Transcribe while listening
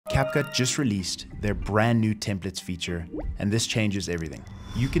CapCut just released their brand new templates feature, and this changes everything.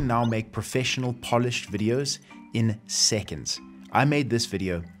 You can now make professional polished videos in seconds. I made this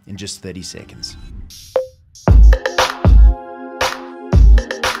video in just 30 seconds.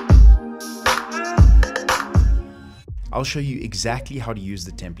 I'll show you exactly how to use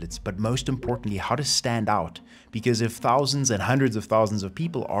the templates, but most importantly, how to stand out. Because if thousands and hundreds of thousands of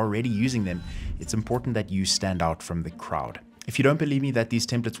people are already using them, it's important that you stand out from the crowd. If you don't believe me that these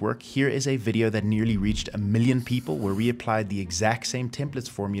templates work, here is a video that nearly reached 1 million people where we applied the exact same templates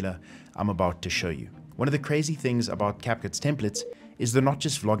formula I'm about to show you. One of the crazy things about CapCut's templates is they're not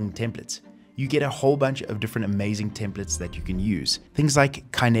just vlogging templates. You get a whole bunch of different amazing templates that you can use. Things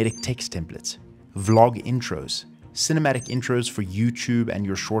like kinetic text templates, vlog intros, cinematic intros for YouTube and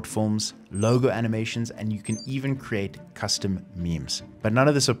your short films, logo animations, and you can even create custom memes. But none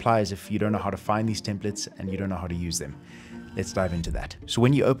of this applies if you don't know how to find these templates and you don't know how to use them. Let's dive into that. So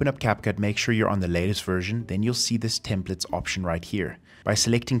when you open up CapCut, make sure you're on the latest version, then you'll see this templates option right here. By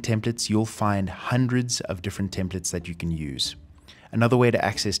selecting templates, you'll find hundreds of different templates that you can use. Another way to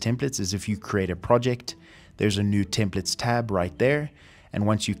access templates is if you create a project, there's a new templates tab right there. And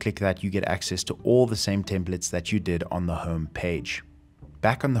once you click that, you get access to all the same templates that you did on the home page.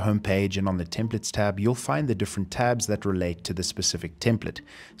 Back on the home page and on the templates tab, you'll find the different tabs that relate to the specific template.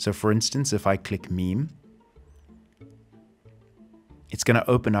 So for instance, if I click meme, it's going to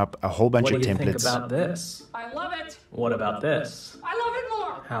open up a whole bunch of templates. What do you think about this? I love it. What about this? I love it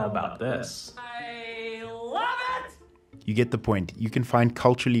more. How about this? I love it. You get the point. You can find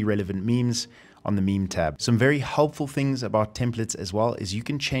culturally relevant memes on the meme tab. Some very helpful things about templates as well is you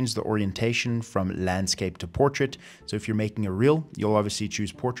can change the orientation from landscape to portrait. So if you're making a reel, you'll obviously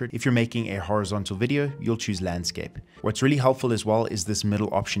choose portrait. If you're making a horizontal video, you'll choose landscape. What's really helpful as well is this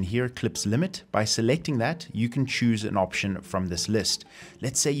middle option here, clips limit. By selecting that, you can choose an option from this list.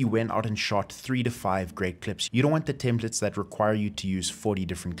 Let's say you went out and shot 3 to 5 great clips. You don't want the templates that require you to use 40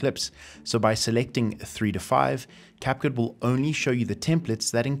 different clips. So by selecting 3 to 5, CapCut will only show you the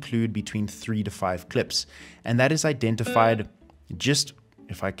templates that include between 3 to 5 clips. And that is identified just,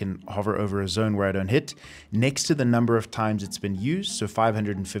 if I can hover over a zone where I don't hit, next to the number of times it's been used, so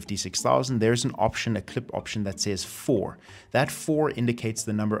 556,000, there's an option, a clip option that says 4. That 4 indicates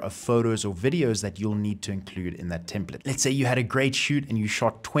the number of photos or videos that you'll need to include in that template. Let's say you had a great shoot and you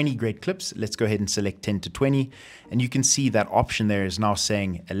shot 20 great clips. Let's go ahead and select 10 to 20. And you can see that option there is now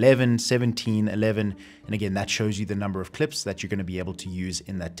saying 11, 17, 11. And again, that shows you the number of clips that you're going to be able to use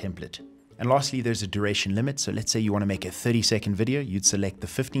in that template. And lastly, there's a duration limit. So let's say you want to make a 30-second video, you'd select the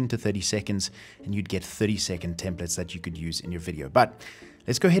 15 to 30 seconds and you'd get 30-second templates that you could use in your video. But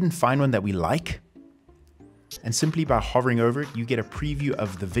let's go ahead and find one that we like. And simply by hovering over it, you get a preview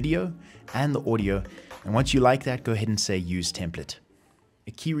of the video and the audio. And once you like that, go ahead and say use template.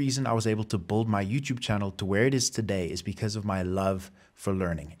 A key reason I was able to build my YouTube channel to where it is today is because of my love for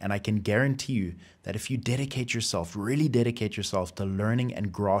learning. And I can guarantee you that if you dedicate yourself, really dedicate yourself to learning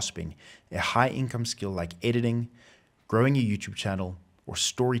and grasping a high income skill like editing, growing a YouTube channel, or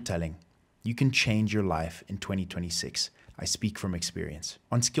storytelling, you can change your life in 2026. I speak from experience.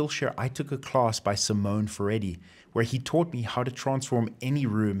 On Skillshare, I took a class by Simone Ferretti where he taught me how to transform any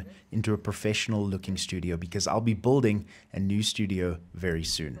room into a professional looking studio because I'll be building a new studio very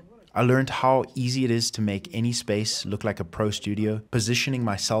soon. I learned how easy it is to make any space look like a pro studio, positioning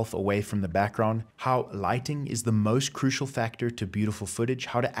myself away from the background, how lighting is the most crucial factor to beautiful footage,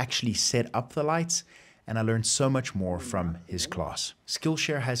 how to actually set up the lights, and I learned so much more from his class.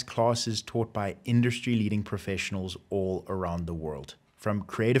 Skillshare has classes taught by industry-leading professionals all around the world, from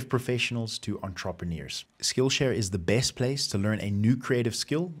creative professionals to entrepreneurs. Skillshare is the best place to learn a new creative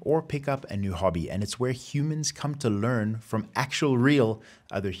skill or pick up a new hobby, and it's where humans come to learn from actual real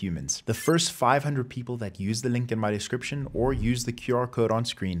other humans. The first 500 people that use the link in my description or use the QR code on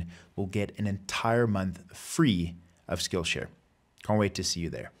screen will get an entire month free of Skillshare. Can't wait to see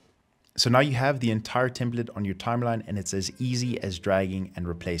you there. So now you have the entire template on your timeline and it's as easy as dragging and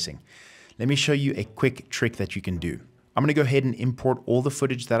replacing. Let me show you a quick trick that you can do. I'm going to go ahead and import all the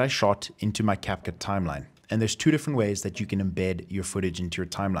footage that I shot into my CapCut timeline. And there's 2 different ways that you can embed your footage into your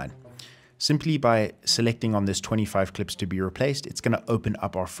timeline. Simply by selecting on this 25 clips to be replaced, it's going to open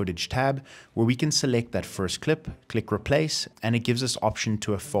up our footage tab where we can select that first clip, click replace, and it gives us option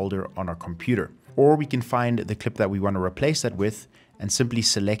to a folder on our computer. Or we can find the clip that we want to replace that with and simply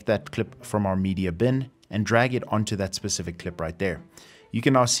select that clip from our media bin and drag it onto that specific clip right there. You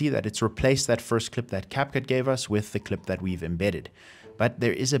can now see that it's replaced that first clip that CapCut gave us with the clip that we've embedded. But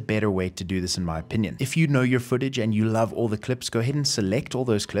there is a better way to do this in my opinion. If you know your footage and you love all the clips, go ahead and select all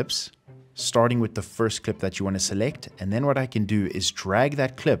those clips starting with the first clip that you want to select. And then what I can do is drag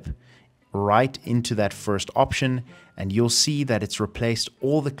that clip right into that first option, and you'll see that it's replaced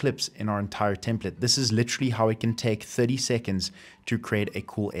all the clips in our entire template. This is literally how it can take 30 seconds to create a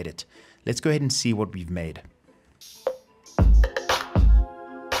cool edit. Let's go ahead and see what we've made.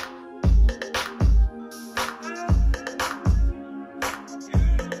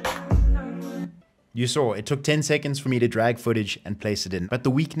 You saw, it took 10 seconds for me to drag footage and place it in. But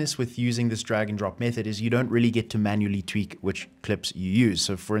the weakness with using this drag and drop method is you don't really get to manually tweak which clips you use.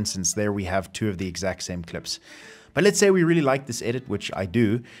 So for instance, there we have two of the exact same clips. But let's say we really like this edit, which I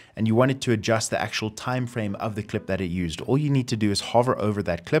do, and you wanted to adjust the actual time frame of the clip that it used. All you need to do is hover over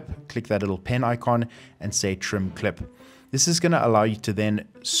that clip, click that little pen icon, and say trim clip. This is going to allow you to then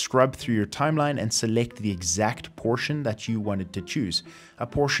scrub through your timeline and select the exact portion that you wanted to choose. A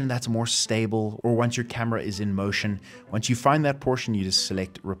portion that's more stable, or once your camera is in motion. Once you find that portion, you just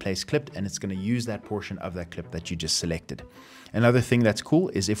select replace clipped, and it's going to use that portion of that clip that you just selected. Another thing that's cool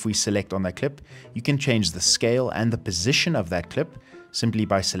is if we select on that clip, you can change the scale and the position of that clip simply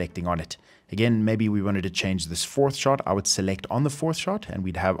by selecting on it. Again, maybe we wanted to change this fourth shot. I would select on the fourth shot and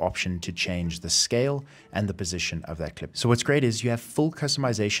we'd have option to change the scale and the position of that clip. So what's great is you have full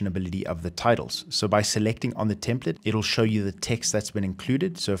customization ability of the titles. So by selecting on the template, it'll show you the text that's been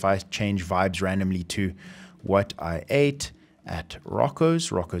included. So if I change vibes randomly to what I ate at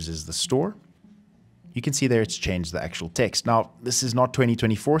Rocco's, Rocco's is the store, you can see there it's changed the actual text. Now, this is not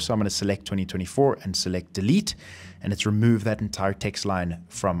 2024, so I'm going to select 2024 and select delete, and it's removed that entire text line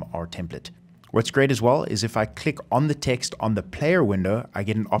from our template. What's great as well is if I click on the text on the player window, I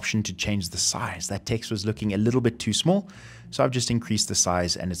get an option to change the size. That text was looking a little bit too small, so I've just increased the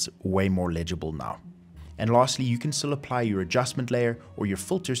size and it's way more legible now. And lastly, you can still apply your adjustment layer or your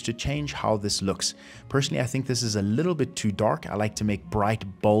filters to change how this looks. Personally, I think this is a little bit too dark. I like to make bright,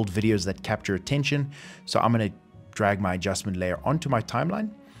 bold videos that capture attention. So I'm going to drag my adjustment layer onto my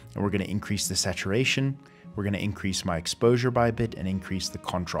timeline, and we're going to increase the saturation. We're going to increase my exposure by a bit and increase the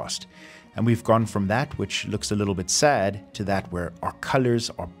contrast. And we've gone from that, which looks a little bit sad, to that where our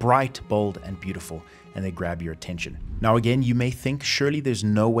colors are bright, bold, and beautiful, and they grab your attention. Now again, you may think, surely there's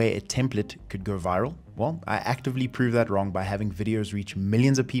no way a template could go viral. Well, I actively prove that wrong by having videos reach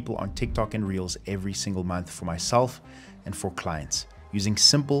millions of people on TikTok and Reels every single month for myself and for clients, using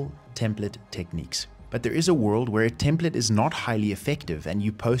simple template techniques. But there is a world where a template is not highly effective and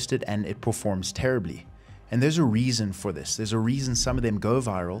you post it and it performs terribly. And there's a reason for this. There's a reason some of them go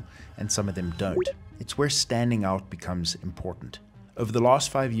viral and some of them don't. It's where standing out becomes important. Over the last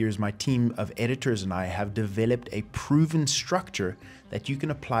 5 years, my team of editors and I have developed a proven structure that you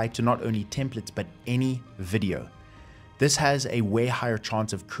can apply to not only templates, but any video. This has a way higher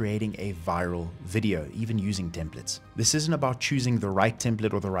chance of creating a viral video, even using templates. This isn't about choosing the right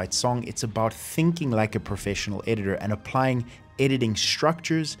template or the right song. It's about thinking like a professional editor and applying editing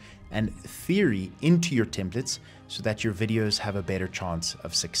structures and theory into your templates so that your videos have a better chance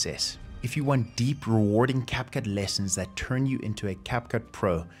of success. If you want deep, rewarding CapCut lessons that turn you into a CapCut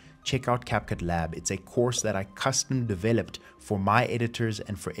pro, check out CapCut Lab. It's a course that I custom developed for my editors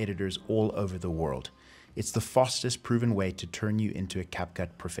and for editors all over the world. It's the fastest proven way to turn you into a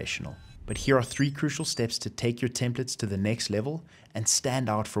CapCut professional. But here are 3 crucial steps to take your templates to the next level and stand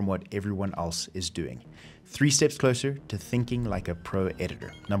out from what everyone else is doing. 3 steps closer to thinking like a pro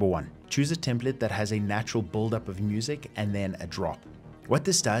editor. Number 1, choose a template that has a natural buildup of music and then a drop. What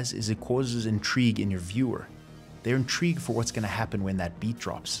this does is it causes intrigue in your viewer. They're intrigued for what's going to happen when that beat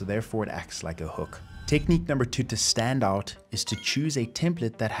drops, so therefore it acts like a hook. Technique number 2 to stand out is to choose a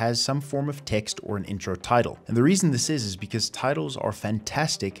template that has some form of text or an intro title. And the reason this is because titles are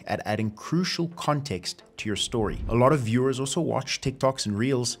fantastic at adding crucial context to your story. A lot of viewers also watch TikToks and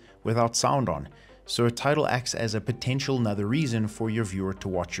Reels without sound on. So a title acts as a potential another reason for your viewer to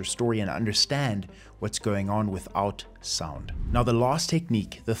watch your story and understand what's going on without sound. Now the last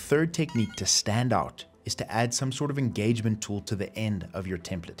technique, the third technique to stand out, is to add some sort of engagement tool to the end of your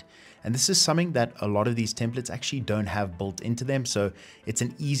template. And this is something that a lot of these templates actually don't have built into them, so it's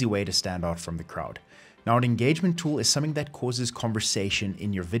an easy way to stand out from the crowd. Now an engagement tool is something that causes conversation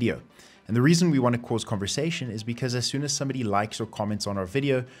in your video. And the reason we want to cause conversation is because as soon as somebody likes or comments on our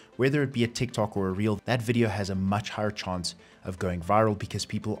video, whether it be a TikTok or a Reel, that video has a much higher chance of going viral because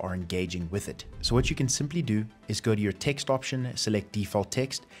people are engaging with it. So what you can simply do is go to your text option, select default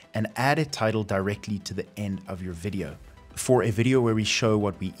text, and add a title directly to the end of your video. For a video where we show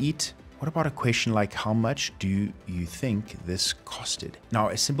what we eat, What about a question like, how much do you think this costed? Now,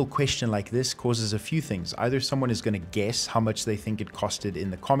 a simple question like this causes a few things. Either someone is going to guess how much they think it costed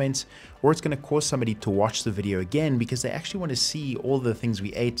in the comments, or it's going to cause somebody to watch the video again because they actually want to see all the things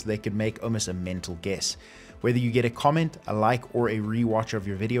we ate so they could make almost a mental guess. Whether you get a comment, a like, or a rewatch of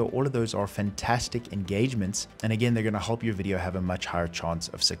your video, all of those are fantastic engagements. And again, they're going to help your video have a much higher chance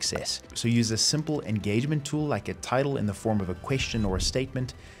of success. So use a simple engagement tool like a title in the form of a question or a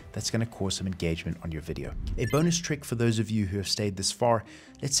statement that's going to cause some engagement on your video. A bonus trick for those of you who have stayed this far,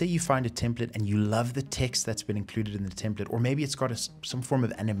 let's say you find a template and you love the text that's been included in the template, or maybe it's got some form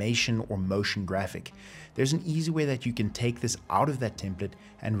of animation or motion graphic. There's an easy way that you can take this out of that template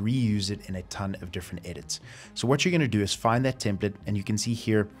and reuse it in a ton of different edits. So what you're going to do is find that template, and you can see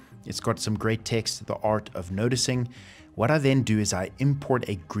here, it's got some great text, the art of noticing. What I then do is I import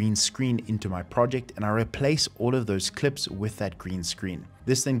a green screen into my project and I replace all of those clips with that green screen.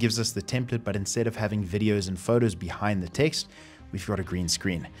 This then gives us the template, but instead of having videos and photos behind the text, we've got a green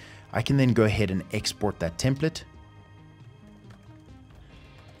screen. I can then go ahead and export that template.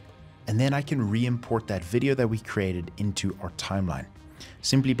 And then I can re-import that video that we created into our timeline.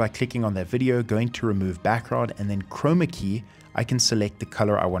 Simply by clicking on that video, going to remove background, and then chroma key, I can select the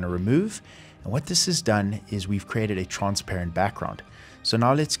color I want to remove. And what this has done is we've created a transparent background. So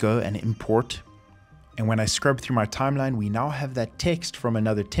now let's go and import. And when I scrub through my timeline, we now have that text from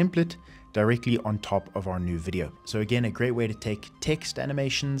another template directly on top of our new video. So again, a great way to take text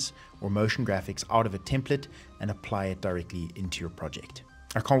animations or motion graphics out of a template and apply it directly into your project.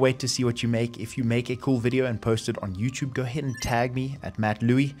 I can't wait to see what you make. If you make a cool video and post it on YouTube, go ahead and tag me at Matt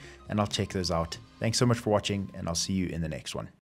Louie and I'll check those out. Thanks so much for watching, and I'll see you in the next one.